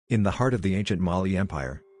In the heart of the ancient Mali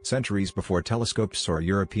Empire, centuries before telescopes or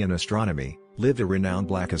European astronomy, lived a renowned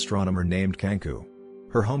black astronomer named Kanku.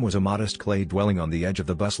 Her home was a modest clay dwelling on the edge of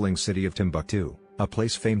the bustling city of Timbuktu, a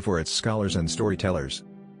place famed for its scholars and storytellers.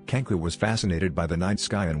 Kanku was fascinated by the night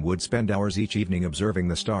sky and would spend hours each evening observing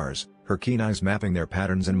the stars, her keen eyes mapping their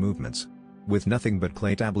patterns and movements. With nothing but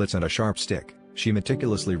clay tablets and a sharp stick, she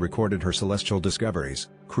meticulously recorded her celestial discoveries,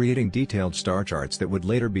 creating detailed star charts that would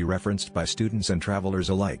later be referenced by students and travelers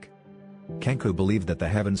alike. Kanku believed that the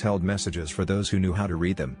heavens held messages for those who knew how to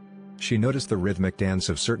read them. She noticed the rhythmic dance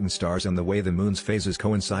of certain stars and the way the moon's phases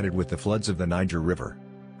coincided with the floods of the Niger River.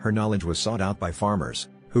 Her knowledge was sought out by farmers,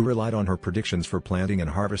 who relied on her predictions for planting and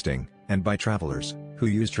harvesting, and by travelers, who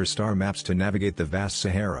used her star maps to navigate the vast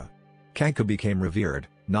Sahara. Kanku became revered,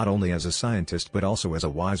 not only as a scientist but also as a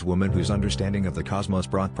wise woman whose understanding of the cosmos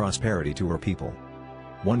brought prosperity to her people.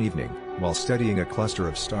 One evening, while studying a cluster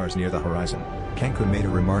of stars near the horizon, Kanku made a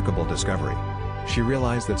remarkable discovery. She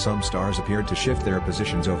realized that some stars appeared to shift their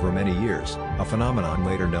positions over many years, a phenomenon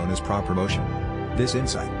later known as promotion. This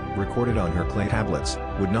insight, recorded on her clay tablets,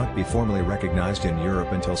 would not be formally recognized in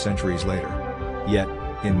Europe until centuries later. Yet,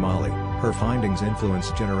 in Mali, her findings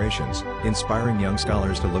influenced generations, inspiring young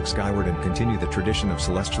scholars to look skyward and continue the tradition of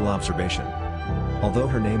celestial observation. Although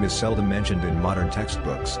her name is seldom mentioned in modern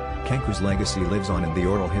textbooks, Kanku's legacy lives on in the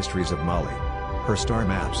oral histories of Mali. Her star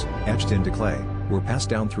maps, etched into clay, were passed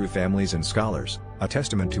down through families and scholars, a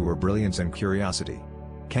testament to her brilliance and curiosity.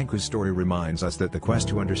 Kanku's story reminds us that the quest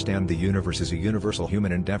to understand the universe is a universal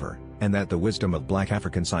human endeavor, and that the wisdom of Black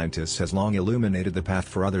African scientists has long illuminated the path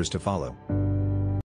for others to follow.